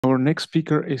Our next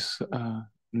speaker is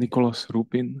Nicholas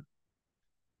Rubin,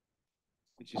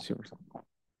 which is yours.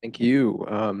 Thank you.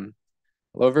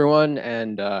 Hello, everyone,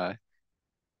 and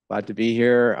glad to be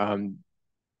here.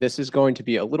 This is going to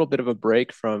be a little bit of a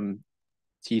break from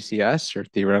TCS, or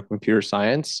Theoretical Computer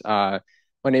Science. My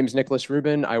name is Nicholas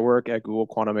Rubin. I work at Google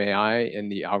Quantum AI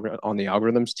on the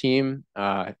algorithms team,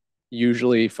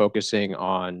 usually focusing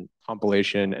on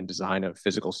compilation and design of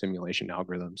physical simulation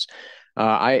algorithms.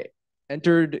 I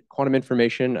entered quantum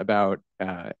information about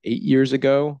 8 years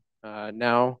ago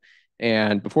now.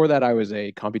 And before that, I was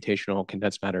a computational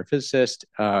condensed matter physicist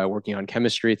working on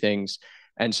chemistry things.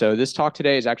 And so this talk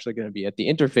today is actually going to be at the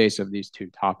interface of these two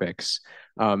topics.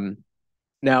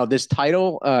 Now, this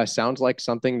title sounds like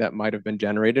something that might have been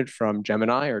generated from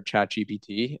Gemini or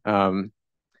ChatGPT.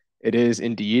 It is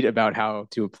indeed about how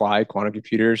to apply quantum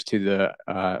computers to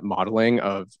the modeling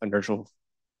of inertial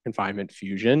confinement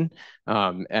fusion.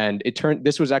 And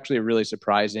this was actually a really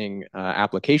surprising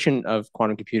application of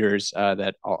quantum computers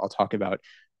that I'll talk about.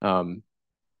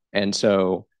 And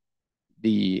so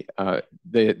the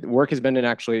work has been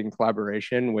actually in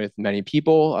collaboration with many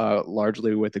people,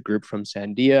 largely with a group from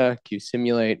Sandia,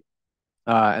 QSimulate,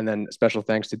 and then special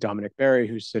thanks to Dominic Berry,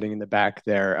 who's sitting in the back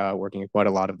there working quite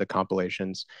a lot of the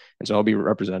compilations. And so I'll be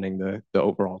representing the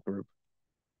overall group.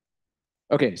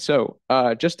 Okay, so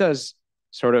just as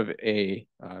sort of a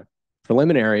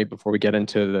preliminary before we get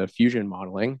into the fusion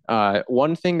modeling,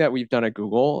 one thing that we've done at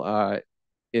Google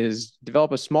is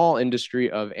develop a small industry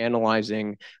of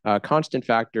analyzing constant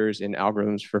factors in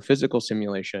algorithms for physical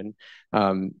simulation.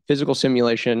 Physical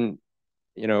simulation,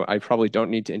 I probably don't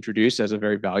need to introduce as a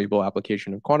very valuable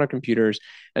application of quantum computers.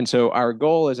 And so our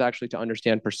goal is actually to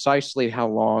understand precisely how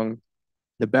long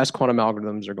the best quantum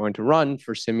algorithms are going to run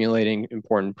for simulating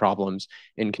important problems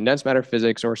in condensed matter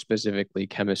physics or specifically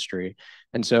chemistry.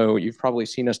 And so you've probably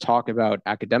seen us talk about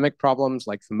academic problems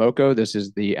like FeMoco. This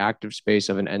is the active space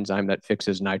of an enzyme that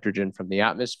fixes nitrogen from the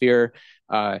atmosphere.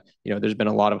 There's been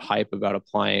a lot of hype about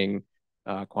applying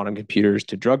quantum computers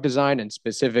to drug design. And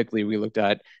specifically, we looked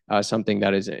at something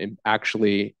that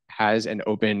actually has an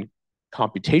open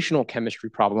computational chemistry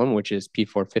problem, which is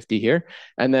P450 here,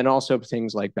 and then also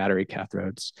things like battery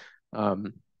cathodes.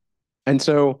 And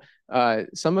so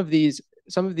some of the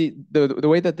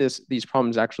way that these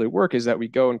problems actually work is that we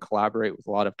go and collaborate with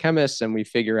a lot of chemists and we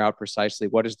figure out precisely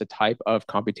what is the type of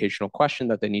computational question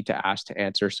that they need to ask to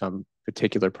answer some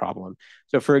particular problem.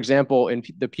 So for example, in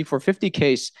the P450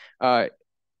 case,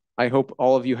 I hope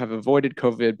all of you have avoided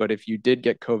COVID, but if you did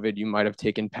get COVID, you might have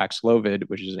taken Paxlovid,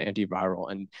 which is an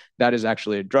antiviral, and that is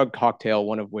actually a drug cocktail,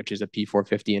 one of which is a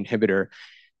P450 inhibitor.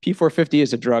 P450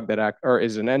 is a drug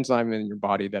is an enzyme in your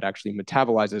body that actually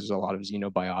metabolizes a lot of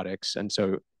xenobiotics, and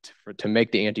so to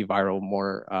make the antiviral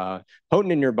more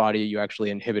potent in your body, you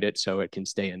actually inhibit it so it can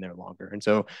stay in there longer. And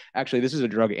so actually, this is a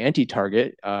drug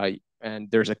anti-target, and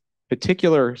there's a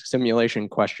particular simulation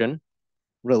question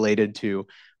related to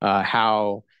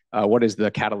what is the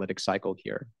catalytic cycle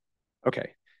here?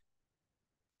 Okay.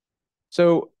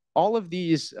 So all of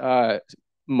these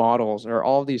models or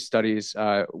all of these studies,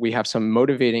 we have some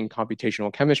motivating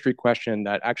computational chemistry question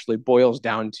that actually boils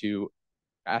down to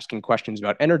asking questions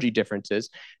about energy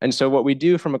differences. And so what we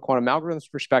do from a quantum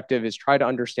algorithms perspective is try to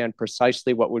understand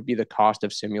precisely what would be the cost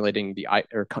of simulating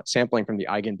or sampling from the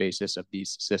eigenbasis of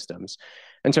these systems.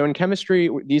 And so in chemistry,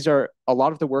 a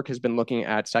lot of the work has been looking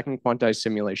at second quantized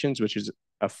simulations, which is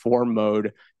a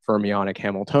 4-mode fermionic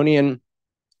Hamiltonian.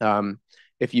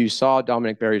 If you saw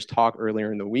Dominic Berry's talk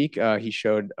earlier in the week, he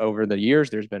showed over the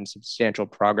years there's been substantial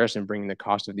progress in bringing the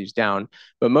cost of these down,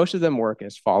 but most of them work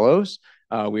as follows.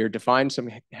 We are defined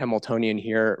some Hamiltonian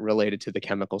here related to the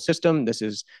chemical system. This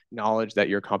is knowledge that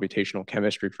your computational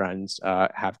chemistry friends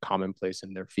have commonplace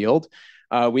in their field.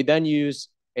 We then use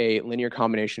a linear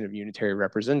combination of unitary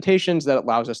representations that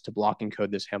allows us to block encode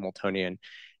this Hamiltonian.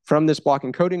 From this block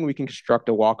encoding, we can construct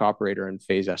a walk operator and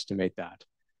phase estimate that.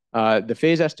 The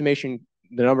phase estimation,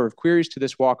 the number of queries to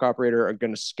this walk operator are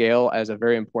going to scale as a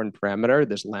very important parameter,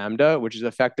 this lambda, which is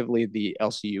effectively the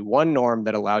LCU1 norm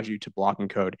that allows you to block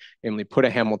encode, namely put a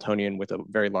Hamiltonian with a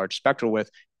very large spectral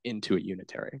width into a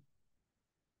unitary.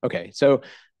 Okay, so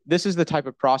this is the type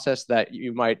of process that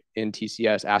you might in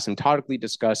TCS asymptotically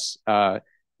discuss.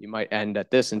 You might end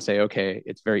at this and say, okay,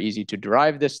 it's very easy to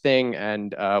derive this thing.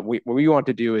 And what we want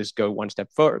to do is go one step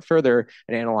further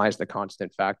and analyze the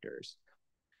constant factors.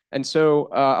 And so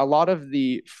a lot of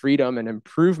the freedom and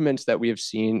improvements that we have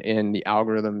seen in the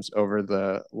algorithms over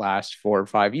the last 4 or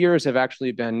 5 years have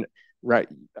actually been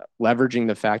leveraging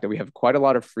the fact that we have quite a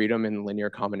lot of freedom in the linear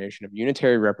combination of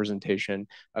unitary representation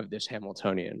of this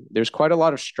Hamiltonian. There's quite a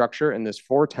lot of structure in this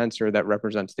 4 tensor that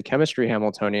represents the chemistry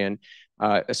Hamiltonian,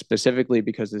 specifically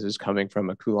because this is coming from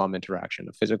a Coulomb interaction,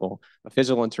 a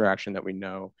physical interaction that we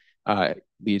know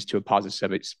leads to a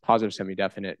positive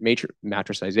semi-definite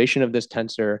matricization of this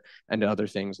tensor and other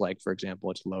things like, for example,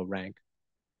 its low rank.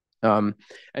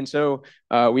 And so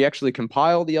we actually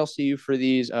compile the LCU for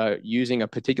these using a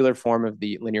particular form of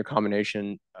the linear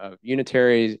combination of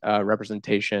unitary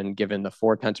representation given the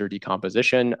 4 tensor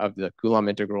decomposition of the Coulomb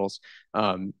integrals.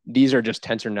 These are just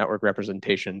tensor network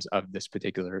representations of this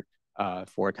particular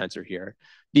 4 tensor here.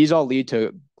 These all lead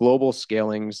to global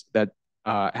scalings that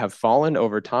have fallen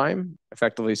over time,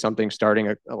 effectively something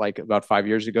starting like about 5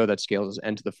 years ago that scales as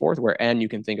n to the 4th, where n you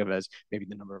can think of as maybe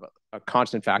the number of a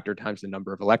constant factor times the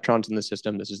number of electrons in the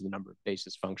system. This is the number of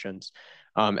basis functions.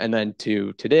 And then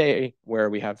to today, where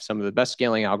we have some of the best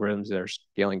scaling algorithms that are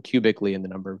scaling cubically in the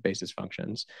number of basis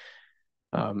functions.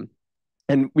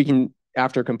 And we can,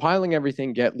 after compiling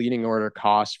everything, get leading order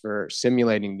costs for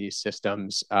simulating these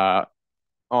systems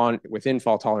within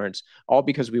fault tolerance, all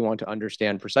because we want to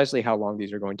understand precisely how long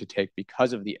these are going to take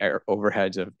because of the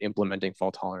overheads of implementing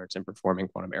fault tolerance and performing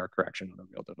quantum error correction on a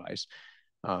real device.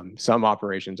 Some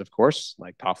operations, of course,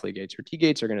 like Toffoli gates or T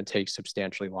gates, are going to take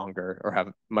substantially longer or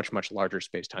have much, much larger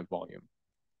space-time volume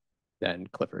than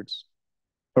Clifford's.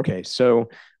 Okay, so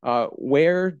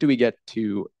where do we get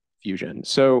to fusion?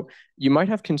 So you might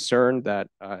have concern that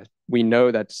we know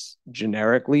that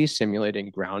generically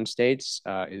simulating ground states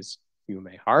is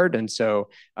hard. And so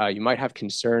you might have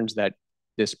concerns that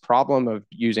this problem of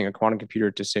using a quantum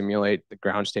computer to simulate the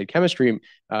ground state chemistry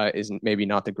is maybe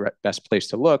not the best place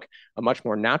to look. A much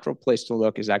more natural place to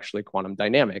look is actually quantum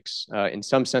dynamics. In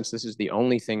some sense, this is the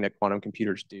only thing that quantum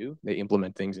computers do. They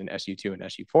implement things in SU2 and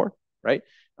SU4, right?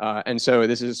 And so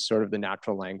this is sort of the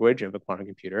natural language of a quantum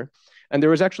computer. And there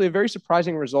was actually a very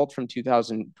surprising result from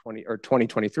 2020 or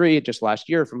 2023, just last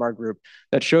year, from our group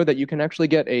that showed that you can actually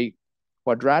get a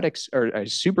quadratics or a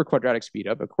super quadratic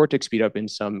speedup, a quartic speedup in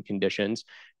some conditions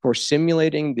for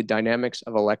simulating the dynamics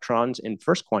of electrons in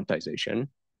first quantization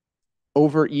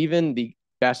over even the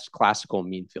best classical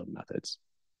mean field methods.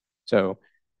 So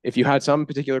if you had some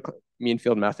particular mean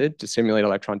field method to simulate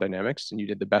electron dynamics and you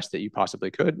did the best that you possibly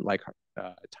could, like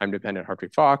time-dependent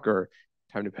Hartree-Fock or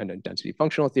time-dependent density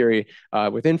functional theory,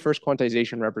 within first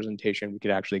quantization representation, we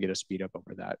could actually get a speedup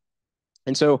over that.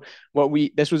 And so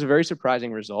this was a very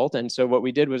surprising result. And so what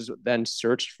we did was then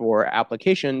searched for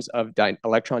applications of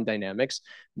electron dynamics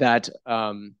that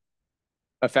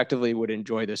effectively would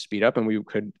enjoy this speed up, and we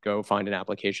could go find an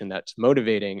application that's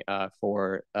motivating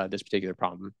for this particular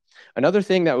problem. Another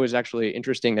thing that was actually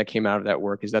interesting that came out of that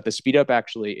work is that the speed up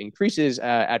actually increases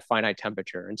at finite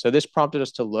temperature. And so this prompted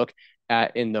us to look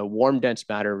at in the warm dense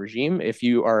matter regime. If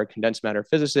you are a condensed matter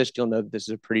physicist, you'll know that this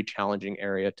is a pretty challenging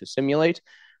area to simulate.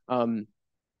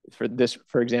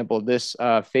 For example, this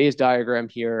phase diagram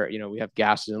here, we have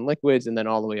gases and liquids, and then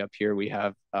all the way up here we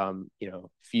have,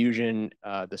 fusion,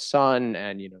 the sun,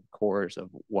 and cores of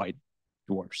white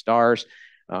dwarf stars.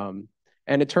 And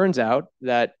it turns out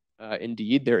that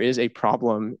indeed there is a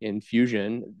problem in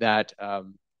fusion that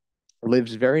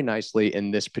lives very nicely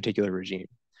in this particular regime.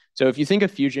 So if you think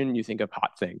of fusion, you think of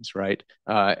hot things, right?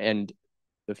 And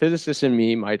the physicist in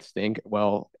me might think,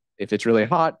 well, if it's really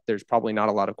hot, there's probably not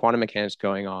a lot of quantum mechanics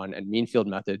going on, and mean field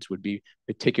methods would be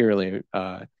particularly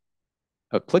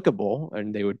applicable,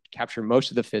 and they would capture most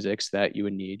of the physics that you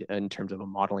would need in terms of a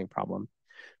modeling problem.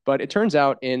 But it turns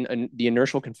out in the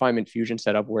inertial confinement fusion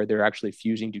setup, where they're actually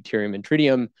fusing deuterium and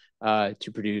tritium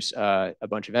to produce a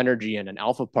bunch of energy and an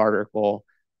alpha particle,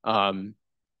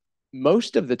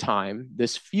 most of the time,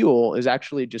 this fuel is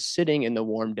actually just sitting in the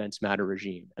warm dense matter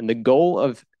regime. And the goal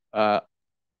of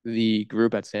the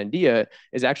group at Sandia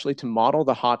is actually to model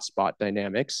the hotspot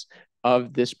dynamics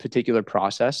of this particular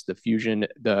process, the fusion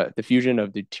of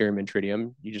deuterium and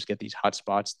tritium. You just get these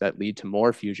hotspots that lead to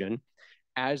more fusion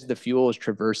as the fuel is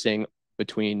traversing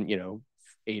between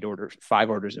 5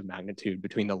 orders of magnitude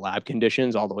between the lab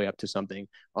conditions all the way up to something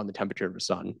on the temperature of the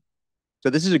sun. So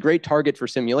this is a great target for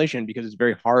simulation because it's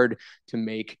very hard to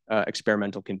make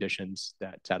experimental conditions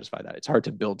that satisfy that. It's hard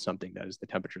to build something that is the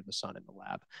temperature of the sun in the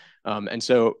lab. And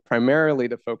so primarily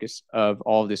the focus of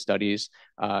all of these studies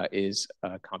is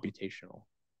computational.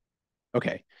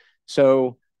 Okay,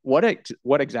 so what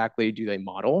exactly do they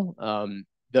model?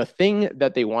 The thing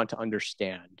that they want to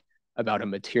understand about a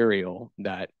material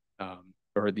that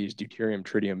or these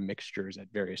deuterium-tritium mixtures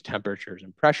at various temperatures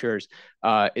and pressures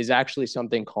is actually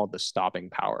something called the stopping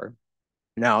power.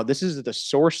 Now, this is the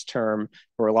source term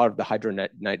for a lot of the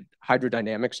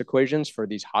hydrodynamics equations for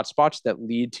these hotspots that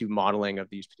lead to modeling of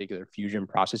these particular fusion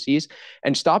processes.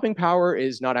 And stopping power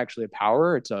is not actually a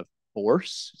power, it's a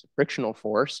force, it's a frictional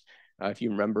force. If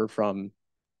you remember from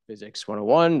physics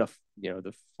 101,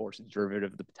 the force is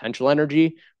derivative of the potential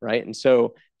energy, right? And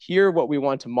so here what we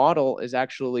want to model is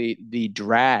actually the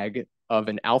drag of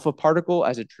an alpha particle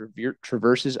as it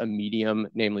traverses a medium,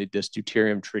 namely this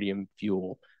deuterium-tritium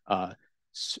fuel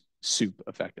soup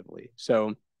effectively.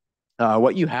 So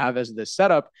what you have as this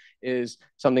setup is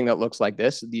something that looks like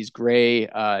this. These gray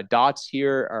dots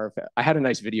here are, I had a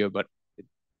nice video, but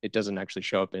it doesn't actually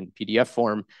show up in PDF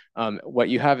form. What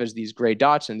you have is these gray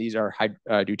dots, and these are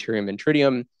deuterium and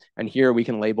tritium. And here we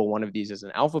can label one of these as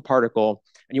an alpha particle.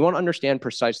 And you want to understand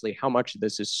precisely how much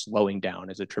this is slowing down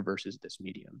as it traverses this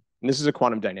medium. And this is a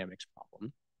quantum dynamics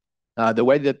problem. The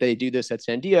way that they do this at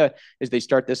Sandia is they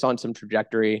start this on some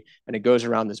trajectory and it goes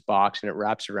around this box and it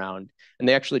wraps around. And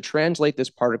they actually translate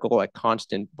this particle at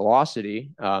constant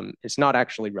velocity. It's not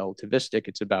actually relativistic.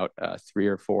 It's about 3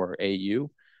 or 4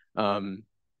 AU.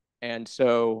 And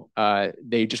so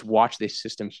they just watch the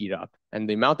system heat up. And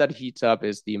the amount that heats up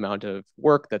is the amount of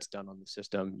work that's done on the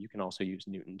system. You can also use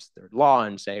Newton's third law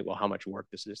and say, well, how much work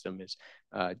the system is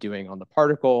doing on the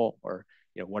particle, or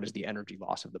what is the energy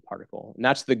loss of the particle? And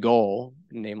that's the goal,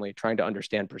 namely trying to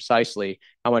understand precisely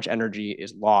how much energy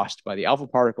is lost by the alpha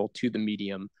particle to the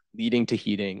medium, leading to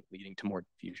heating, leading to more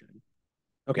diffusion.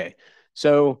 Okay,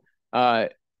 so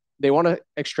they want to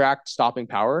extract stopping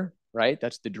power, right?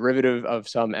 That's the derivative of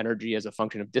some energy as a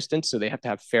function of distance. So they have to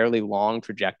have fairly long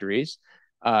trajectories.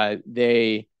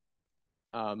 They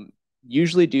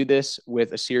usually do this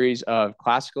with a series of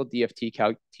classical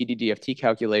TD-DFT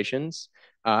calculations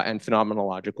and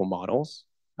phenomenological models.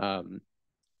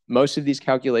 Most of these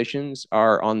calculations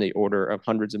are on the order of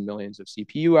hundreds of millions of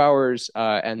CPU hours.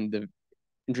 And the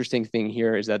interesting thing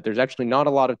here is that there's actually not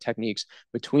a lot of techniques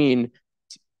between,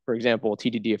 for example,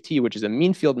 TD-DFT, which is a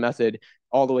mean field method,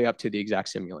 all the way up to the exact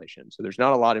simulation. So there's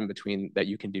not a lot in between that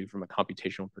you can do from a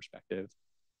computational perspective.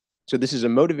 So this is a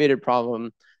motivated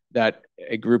problem that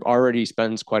a group already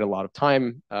spends quite a lot of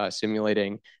time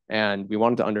simulating, and we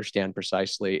wanted to understand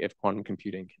precisely if quantum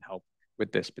computing can help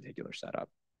with this particular setup.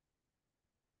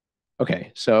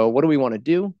 Okay, so what do we want to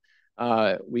do?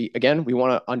 We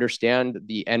want to understand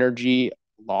the energy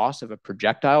loss of a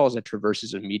projectile as it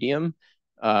traverses a medium,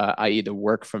 i.e. the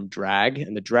work from drag,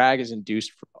 and the drag is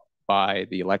induced by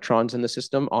the electrons in the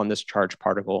system on this charged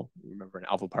particle. Remember, an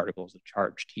alpha particle is a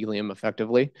charged helium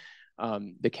effectively.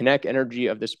 The kinetic energy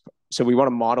of this, so we want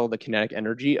to model the kinetic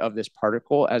energy of this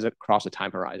particle as it crosses a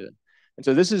time horizon. And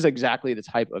so this is exactly the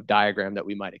type of diagram that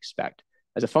we might expect.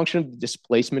 As a function of the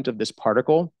displacement of this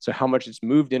particle, so how much it's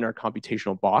moved in our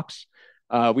computational box,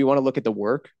 we want to look at the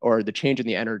work or the change in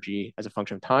the energy as a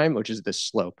function of time, which is this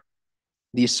slope.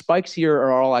 These spikes here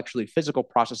are all actually physical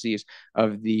processes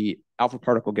of the alpha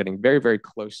particle getting very, very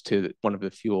close to one of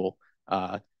the fuel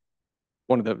atoms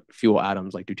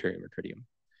like deuterium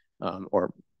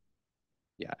or tritium.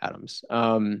 Atoms.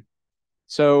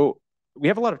 So we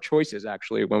have a lot of choices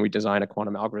actually when we design a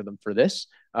quantum algorithm for this.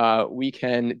 We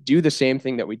can do the same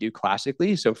thing that we do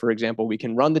classically. So for example, we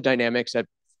can run the dynamics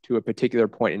to a particular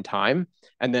point in time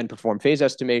and then perform phase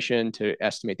estimation to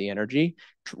estimate the energy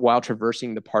while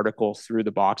traversing the particle through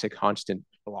the box at constant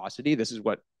velocity. This is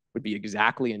what would be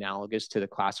exactly analogous to the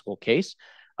classical case.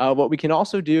 What we can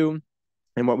also do,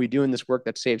 and what we do in this work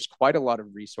that saves quite a lot of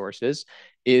resources,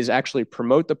 is actually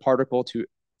promote the particle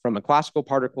from a classical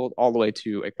particle all the way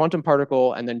to a quantum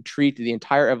particle, and then treat the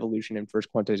entire evolution in first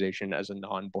quantization as a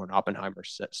non-Born-Oppenheimer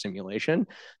simulation.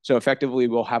 So effectively,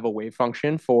 we'll have a wave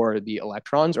function for the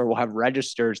electrons, or we'll have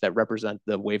registers that represent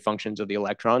the wave functions of the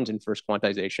electrons in first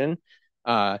quantization.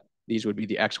 These would be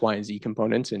the X, Y, and Z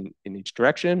components in each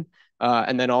direction.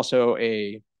 And then also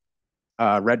a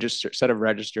set of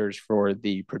registers for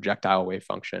the projectile wave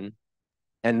function,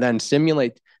 and then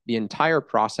simulate the entire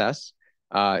process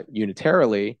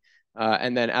unitarily.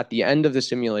 And then at the end of the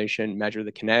simulation, measure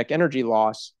the kinetic energy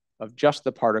loss of just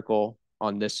the particle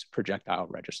on this projectile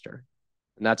register.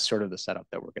 And that's sort of the setup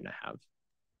that we're going to have.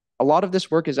 A lot of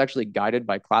this work is actually guided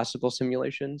by classical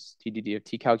simulations,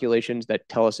 TD-DFT calculations that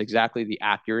tell us exactly the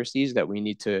accuracies that we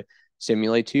need to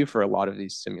simulate to for a lot of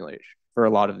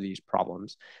these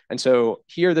problems. And so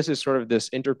here, this is sort of this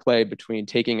interplay between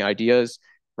taking ideas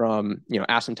from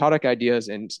asymptotic ideas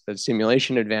and the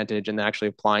simulation advantage and actually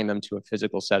applying them to a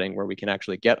physical setting where we can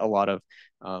actually get a lot of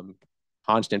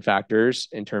constant factors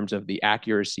in terms of the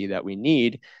accuracy that we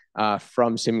need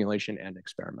from simulation and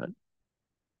experiment.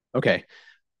 Okay,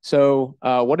 So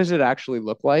what does it actually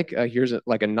look like? Here's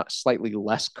like a slightly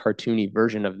less cartoony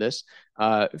version of this.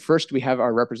 First, we have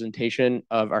our representation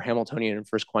of our Hamiltonian in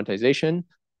first quantization.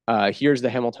 Here's the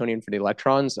Hamiltonian for the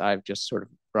electrons. I've just sort of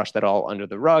brushed that all under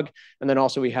the rug. And then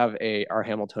also we have our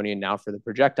Hamiltonian now for the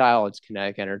projectile, its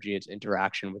kinetic energy, its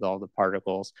interaction with all the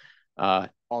particles,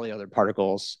 all the other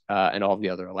particles, and all the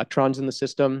other electrons in the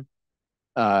system.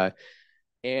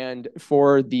 And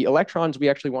for the electrons, we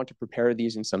actually want to prepare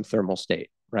these in some thermal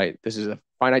state, right? This is a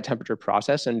finite temperature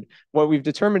process. And what we've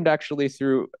determined actually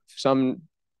through some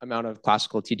amount of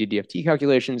classical TDDFT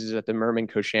calculations is that the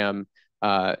Mermin-Kosham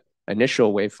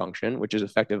initial wave function, which is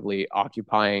effectively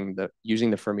using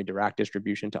the Fermi-Dirac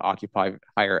distribution to occupy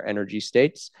higher energy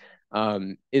states,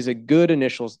 is a good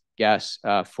initial guess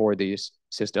for these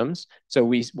systems. So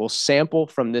we will sample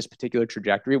from this particular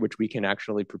trajectory, which we can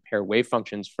actually prepare wave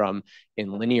functions from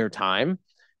in linear time,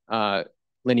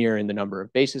 linear in the number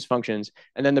of basis functions.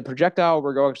 And then the projectile,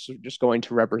 we're just going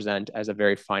to represent as a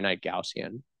very finite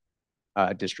Gaussian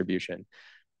distribution.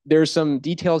 There's some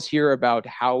details here about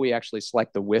how we actually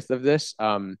select the width of this.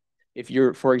 If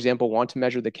you're, for example, want to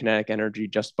measure the kinetic energy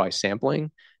just by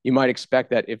sampling, you might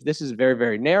expect that if this is very,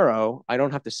 very narrow, I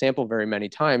don't have to sample very many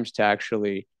times to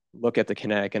actually look at the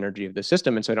kinetic energy of the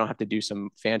system. And so I don't have to do some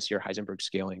fancier Heisenberg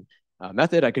scaling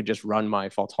method. I could just run my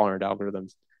fault-tolerant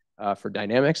algorithms for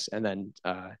dynamics and then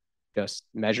just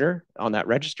measure on that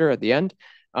register at the end.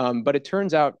 But it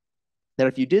turns out that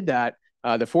if you did that,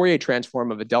 the Fourier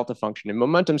transform of a delta function in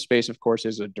momentum space, of course,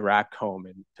 is a Dirac comb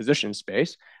in position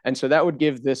space. And so that would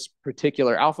give this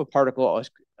particular alpha particle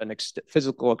an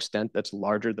physical extent that's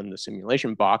larger than the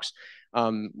simulation box.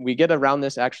 We get around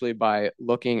this actually by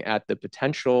looking at the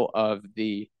potential of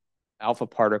the alpha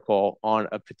particle on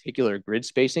a particular grid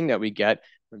spacing that we get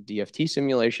from DFT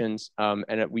simulations.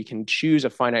 And we can choose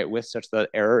a finite width such that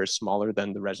error is smaller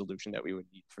than the resolution that we would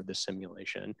need for this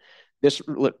simulation. This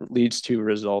leads to a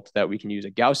result that we can use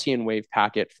a Gaussian wave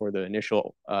packet for the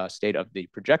initial state of the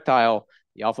projectile,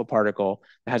 the alpha particle,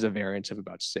 that has a variance of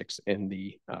about 6 in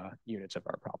the units of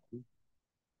our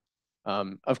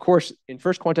problem. Of course, in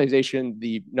first quantization,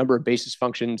 the number of basis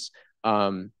functions,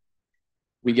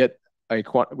 we get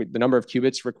the number of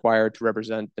qubits required to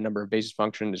represent the number of basis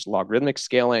function is logarithmic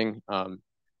scaling.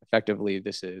 Effectively,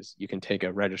 you can take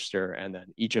a register and then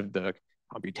each of the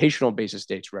computational basis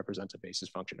states represents a basis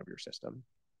function of your system.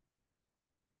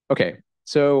 Okay,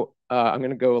 so I'm going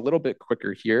to go a little bit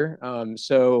quicker here.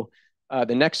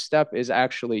 The next step is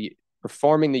actually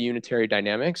performing the unitary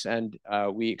dynamics, and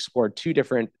we explored 2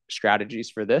 different strategies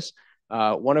for this.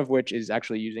 One of which is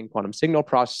actually using quantum signal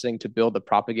processing to build the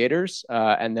propagators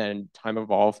and then time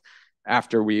evolve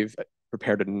after we've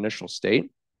prepared an initial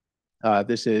state.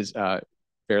 This is a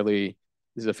fairly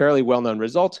well-known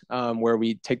result where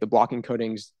we take the block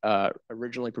encodings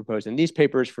originally proposed in these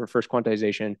papers for first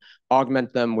quantization,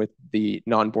 augment them with the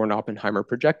non-Born-Oppenheimer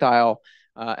projectile,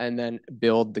 and then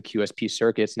build the QSP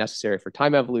circuits necessary for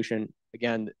time evolution.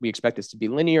 Again, we expect this to be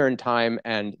linear in time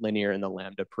and linear in the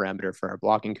lambda parameter for our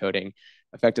block encoding.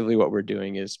 Effectively, what we're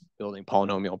doing is building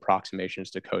polynomial approximations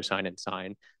to cosine and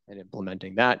sine and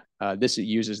implementing that. This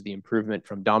uses the improvement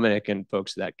from Dominic and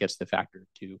folks that gets the factor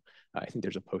 2. I think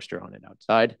there's a poster on it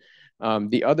outside.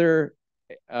 The other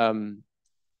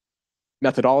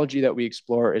methodology that we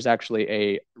explore is actually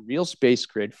a real space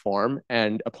grid form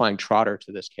and applying Trotter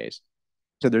to this case.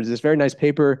 So there's this very nice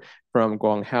paper from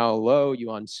Guanghao Lo,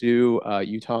 Yuan Su,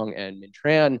 Yutong, and Min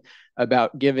Tran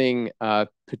about giving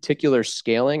particular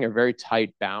scaling or very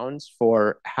tight bounds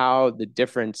for how the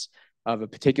difference of a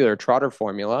particular Trotter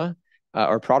formula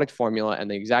or product formula and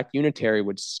the exact unitary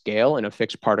would scale in a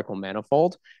fixed particle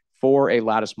manifold for a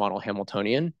lattice model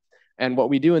Hamiltonian. And what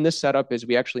we do in this setup is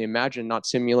we actually imagine not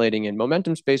simulating in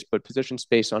momentum space, but position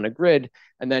space on a grid,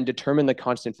 and then determine the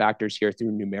constant factors here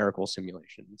through numerical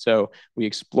simulation. So we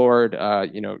explored,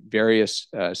 various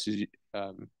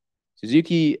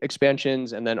Suzuki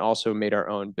expansions, and then also made our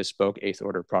own bespoke 8th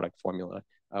order product formula,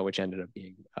 which ended up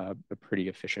being a pretty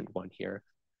efficient one here.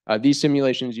 These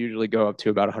simulations usually go up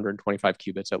to about 125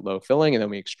 qubits at low filling, and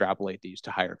then we extrapolate these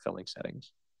to higher filling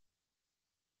settings.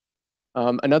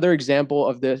 Another example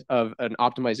of an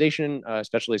optimization,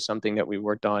 especially something that we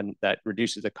worked on that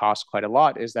reduces the cost quite a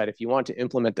lot, is that if you want to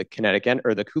implement the kinetic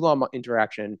or the Coulomb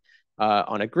interaction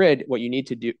on a grid, what you need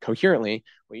to do coherently,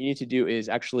 what you need to do is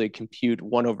actually compute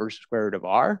 1 over square root of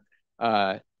r,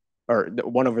 or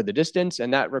 1 over the distance,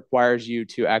 and that requires you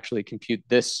to actually compute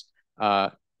this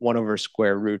 1 over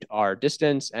square root r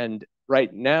distance. And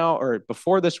right now, or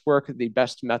before this work, the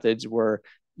best methods were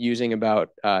using about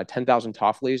 10,000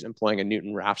 Toffolis, employing a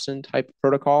Newton-Raphson type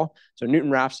protocol. So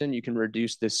Newton-Raphson, you can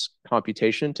reduce this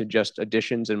computation to just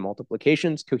additions and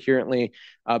multiplications coherently,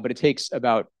 but it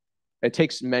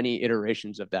takes many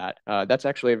iterations of that. That's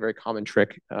actually a very common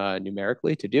trick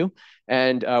numerically to do.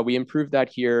 And we improved that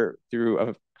here through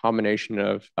a combination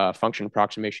of function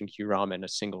approximation QROM and a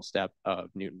single step of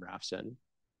Newton-Raphson.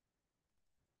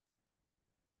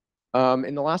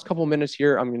 In the last couple of minutes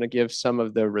here, I'm going to give some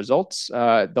of the results.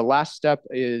 The last step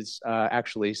is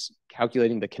actually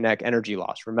calculating the kinetic energy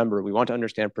loss. Remember, we want to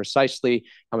understand precisely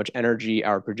how much energy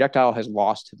our projectile has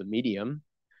lost to the medium.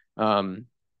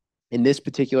 In this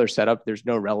particular setup, there's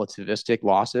no relativistic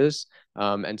losses.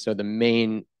 And so the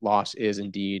main loss is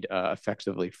indeed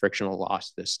effectively frictional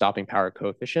loss, the stopping power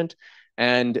coefficient.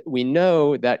 And we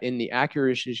know that in the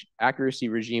accuracy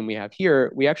regime we have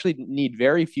here, we actually need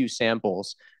very few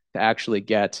samples to actually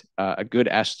get a good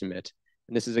estimate.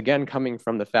 And this is again coming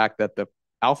from the fact that the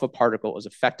alpha particle is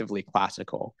effectively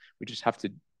classical.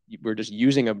 We're just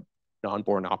using a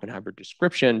non-Born-Oppenheimer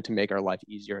description to make our life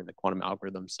easier in the quantum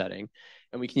algorithm setting.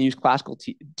 And we can use classical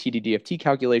TDDFT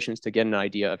calculations to get an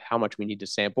idea of how much we need to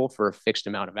sample for a fixed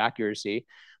amount of accuracy.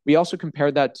 We also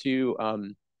compared that to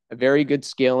a very good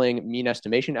scaling mean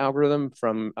estimation algorithm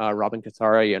from Robin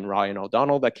Cathari and Ryan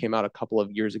O'Donnell that came out a couple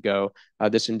of years ago.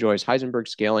 This enjoys Heisenberg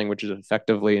scaling, which is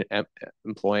effectively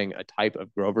employing a type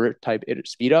of Grover type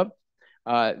speedup.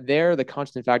 There, the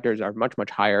constant factors are much, much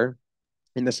higher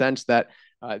in the sense that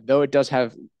though it does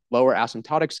have lower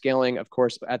asymptotic scaling, of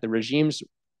course, at the regimes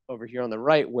over here on the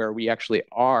right, where we actually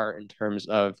are in terms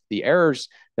of the errors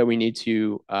that we need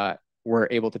to, we're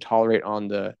able to tolerate on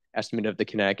the estimate of the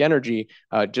kinetic energy,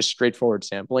 just straightforward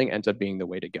sampling ends up being the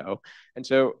way to go. And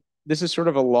so this is sort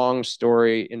of a long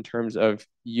story in terms of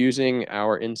using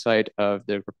our insight of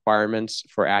the requirements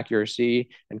for accuracy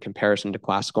and comparison to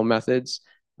classical methods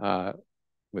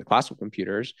with classical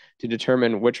computers to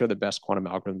determine which are the best quantum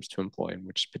algorithms to employ in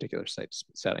which particular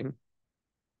setting.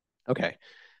 Okay,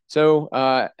 so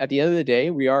at the end of the day,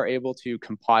 we are able to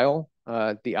compile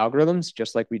the algorithms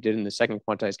just like we did in the second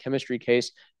quantized chemistry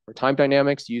case for time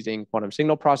dynamics using quantum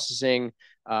signal processing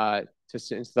to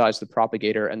synthesize the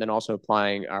propagator and then also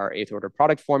applying our 8th order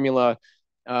product formula.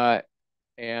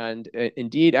 And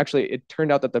indeed, actually, it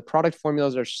turned out that the product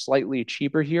formulas are slightly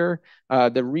cheaper here.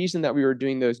 The reason that we were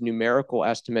doing those numerical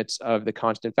estimates of the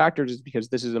constant factors is because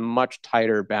this is a much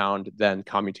tighter bound than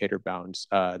commutator bounds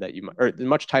or the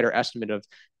much tighter estimate of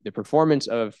the performance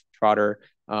of Trotter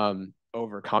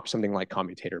over something like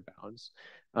commutator bounds.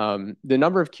 The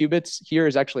number of qubits here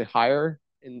is actually higher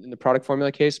in the product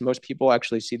formula case. Most people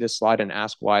actually see this slide and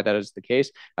ask why that is the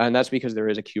case. And that's because there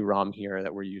is a QROM here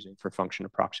that we're using for function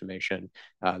approximation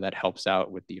that helps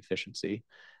out with the efficiency.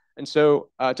 And so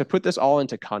to put this all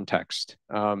into context,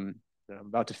 I'm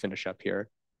about to finish up here.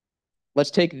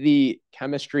 Let's take the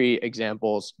chemistry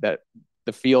examples that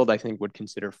the field, I think, would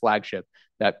consider flagship,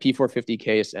 that P450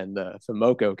 case and the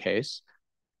FeMoco case.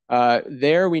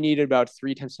 There we needed about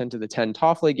 3 times 10 to the 10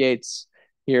 Toffoli gates,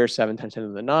 here 7 times 10 to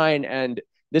the 9. And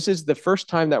this is the first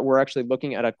time that we're actually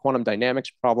looking at a quantum dynamics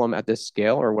problem at this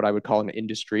scale, or what I would call an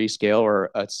industry scale, or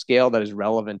a scale that is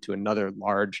relevant to another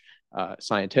large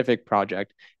scientific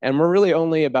project. And we're really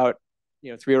only about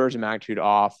 3 orders of magnitude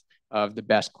off of the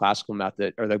best classical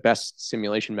method or the best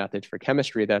simulation methods for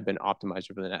chemistry that have been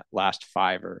optimized over the last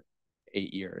 5 or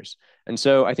 8 years. And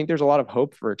so I think there's a lot of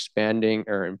hope for expanding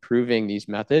or improving these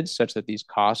methods such that these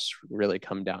costs really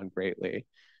come down greatly.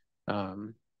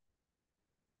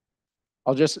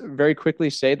 I'll just very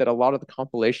quickly say that a lot of the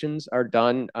compilations are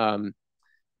done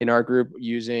in our group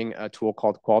using a tool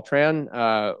called Qualtran.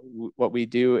 What we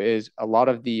do is a lot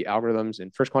of the algorithms in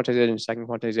first quantization and second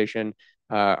quantization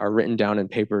are written down in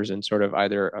papers in sort of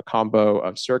either a combo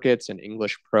of circuits and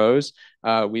English prose.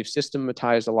 We've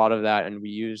systematized a lot of that, and we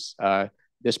use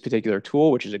this particular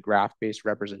tool, which is a graph-based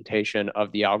representation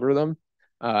of the algorithm.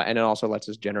 And it also lets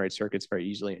us generate circuits very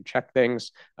easily and check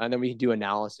things. And then we can do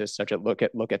analysis such as look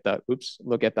at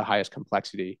the highest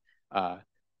complexity.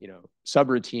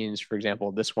 Subroutines, for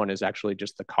example, this one is actually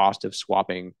just the cost of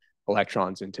swapping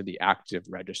electrons into the active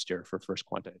register for first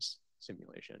quantized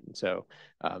simulation. So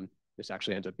this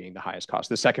actually ends up being the highest cost.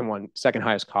 The second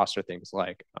highest costs are things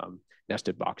like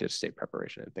nested boxes, state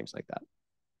preparation, and things like that.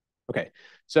 Okay,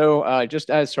 so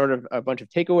just as sort of a bunch of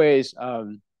takeaways,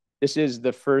 this is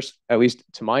the first, at least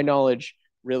to my knowledge,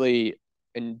 really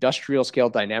industrial scale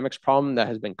dynamics problem that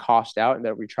has been cost out and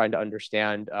that we're trying to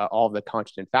understand all of the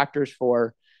constant factors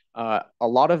for. A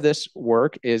lot of this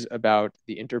work is about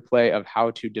the interplay of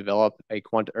how to develop a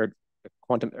quantum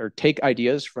quantum or take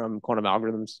ideas from quantum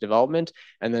algorithms development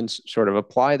and then sort of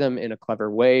apply them in a clever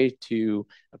way to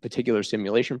a particular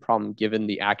simulation problem given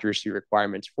the accuracy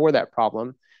requirements for that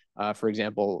problem. For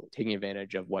example, taking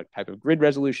advantage of what type of grid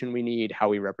resolution we need, how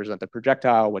we represent the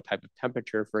projectile, what type of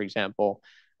temperature, for example.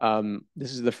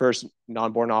 This is the first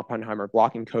non-Born-Oppenheimer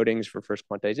block encodings for first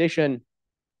quantization.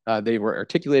 They were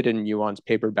articulated in Yuan's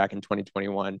paper back in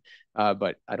 2021,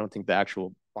 but I don't think the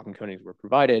actual block encodings were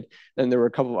provided. Then there were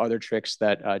a couple of other tricks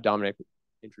that Dominic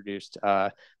introduced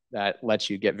that lets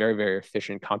you get very, very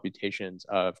efficient computations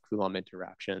of Coulomb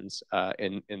interactions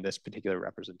in this particular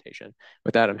representation.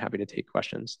 With that, I'm happy to take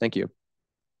questions. Thank you.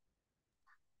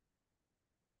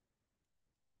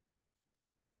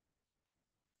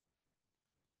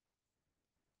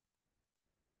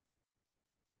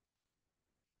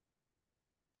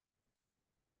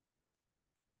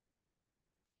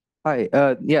 Hi.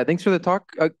 Yeah, thanks for the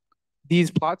talk.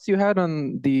 These plots you had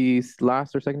on the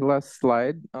last or second to last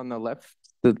slide on the left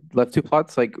two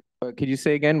plots, like, could you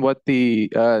say again what the,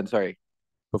 sorry,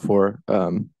 before,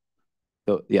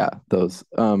 yeah, those.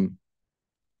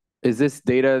 Is this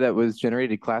data that was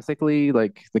generated classically,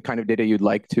 like the kind of data you'd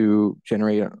like to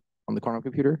generate on the quantum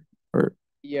computer? Or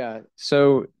yeah,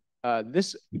 so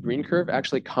this green curve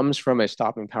actually comes from a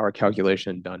stopping power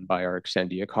calculation done by our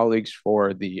Xandia colleagues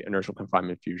for the inertial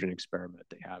confinement fusion experiment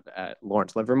they have at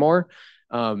Lawrence Livermore.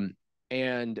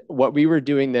 And what we were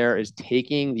doing there is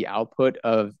taking the output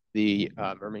of the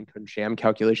Mermin-Cohen-Sham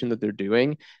calculation that they're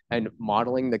doing and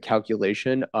modeling the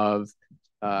calculation of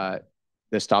the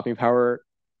stopping power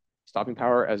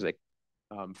as a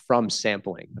from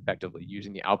sampling effectively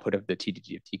using the output of the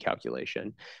TDDFT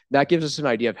calculation. That gives us an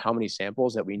idea of how many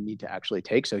samples that we need to actually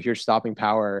take. So here's stopping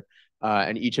power,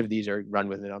 and each of these are run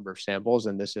with a number of samples,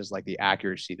 and this is like the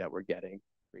accuracy that we're getting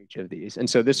for each of these. And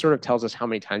so this sort of tells us how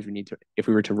many times we need to, if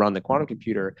we were to run the quantum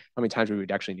computer, how many times we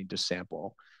would actually need to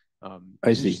sample.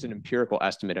 I see. It's just an empirical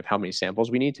estimate of how many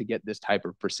samples we need to get this type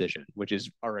of precision, which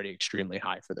is already extremely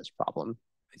high for this problem.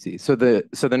 I see. So the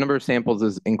number of samples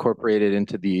is incorporated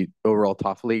into the overall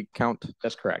Toffoli count?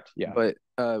 That's correct, yeah. But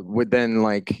would then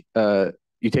like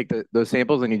you take those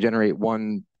samples and you generate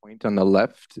 1 point on the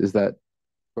left? Is that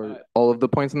for all of the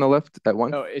points on the left at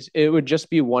once? No, it would just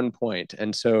be 1 point.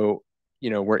 And so,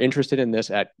 we're interested in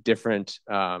this at different,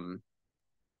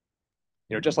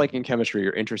 just like in chemistry,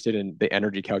 you're interested in the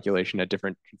energy calculation at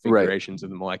different configurations of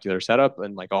the molecular setup,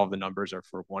 and like all of the numbers are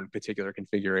for one particular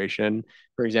configuration.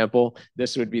 For example,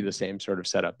 this would be the same sort of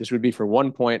setup. This would be for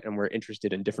 1 point, and we're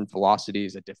interested in different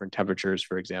velocities at different temperatures,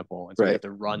 for example. And so we have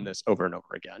to run this over and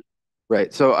over again.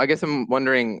 Right. So I guess I'm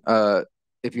wondering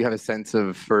if you have a sense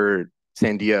of, for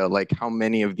Sandia, like how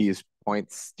many of these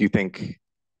points do you think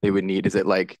they would need? Is it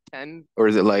like 10 or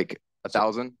is it like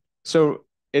 1,000? So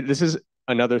this is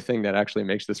another thing that actually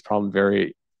makes this problem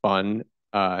very fun.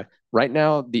 Right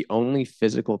now, the only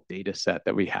physical data set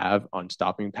that we have on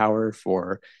stopping power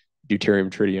for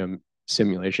deuterium-tritium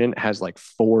simulation has like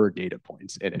 4 data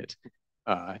points in it.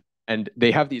 And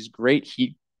they have these great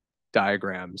heat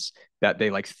diagrams that they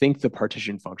like think the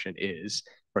partition function is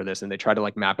for this, and they try to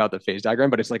like map out the phase diagram,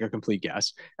 but it's like a complete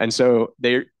guess. And so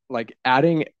they're like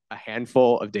adding a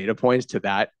handful of data points to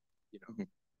that,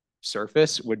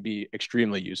 surface would be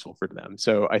extremely useful for them.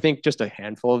 So I think just a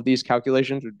handful of these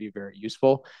calculations would be very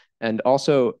useful. And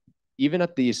also, even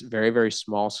at these very, very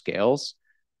small scales,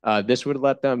 this would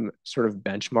let them sort of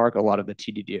benchmark a lot of the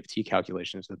TDDFT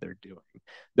calculations that they're doing.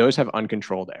 Those have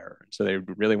uncontrolled error. So they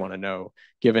really want to know,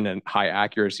 given a high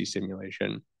accuracy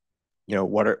simulation,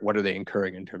 what are they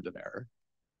incurring in terms of error?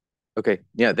 Okay.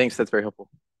 Yeah, thanks. That's very helpful.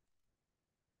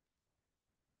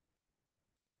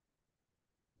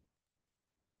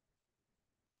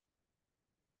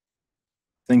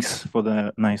 Thanks for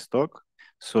the nice talk.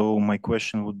 So my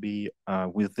question would be,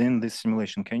 within this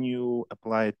simulation, can you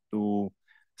apply it to,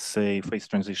 say, phase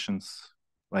transitions,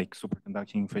 like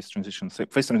superconducting phase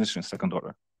transitions second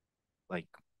order, like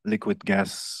liquid,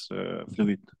 gas,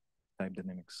 fluid type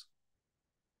dynamics?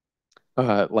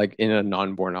 Like in a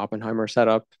non-Born-Oppenheimer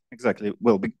setup? Exactly.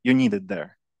 Well, you need it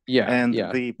there. Yeah. And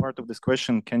the part of this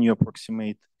question, can you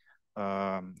approximate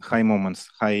high moments,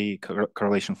 high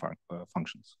correlation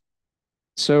functions?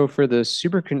 So for the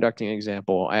superconducting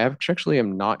example, I actually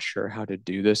am not sure how to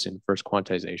do this in first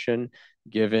quantization,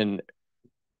 given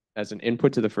as an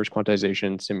input to the first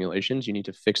quantization simulations, you need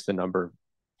to fix the number of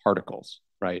particles,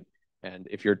 right? And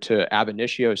if you're to ab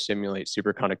initio simulate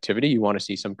superconductivity, you want to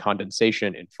see some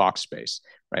condensation in Fock space,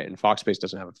 right? And Fock space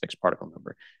doesn't have a fixed particle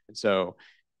number. And so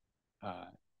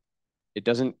it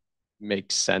doesn't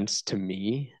make sense to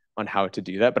me on how to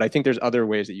do that. But I think there's other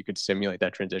ways that you could simulate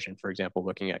that transition. For example,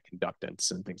 looking at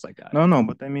conductance and things like that. No,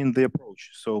 but I mean the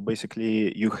approach. So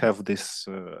basically, you have this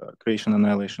creation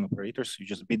annihilation operators. You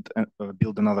just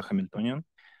build another Hamiltonian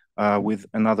with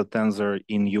another tensor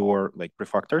in your like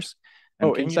prefactors.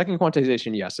 And in second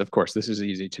quantization, yes, of course, this is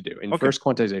easy to do. In first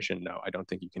quantization, no, I don't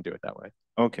think you can do it that way.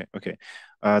 Okay.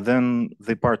 Then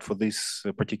the part for this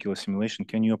particular simulation,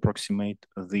 can you approximate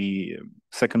the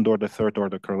second order, third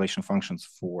order correlation functions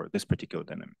for this particular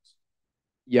dynamics?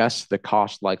 Yes, the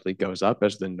cost likely goes up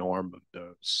as the norm of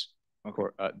those,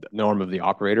 the norm of the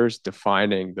operators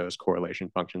defining those correlation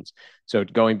functions. So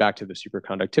going back to the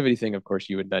superconductivity thing, of course,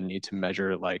 you would then need to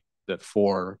measure like the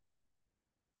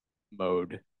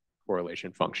 4-mode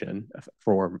correlation function,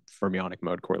 for fermionic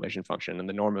mode correlation function, and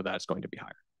the norm of that is going to be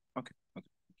higher. Okay.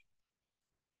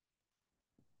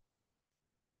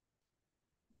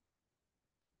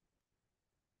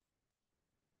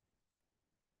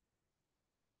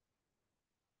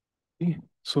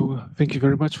 So thank you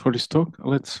very much for this talk.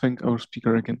 Let's thank our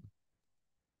speaker again.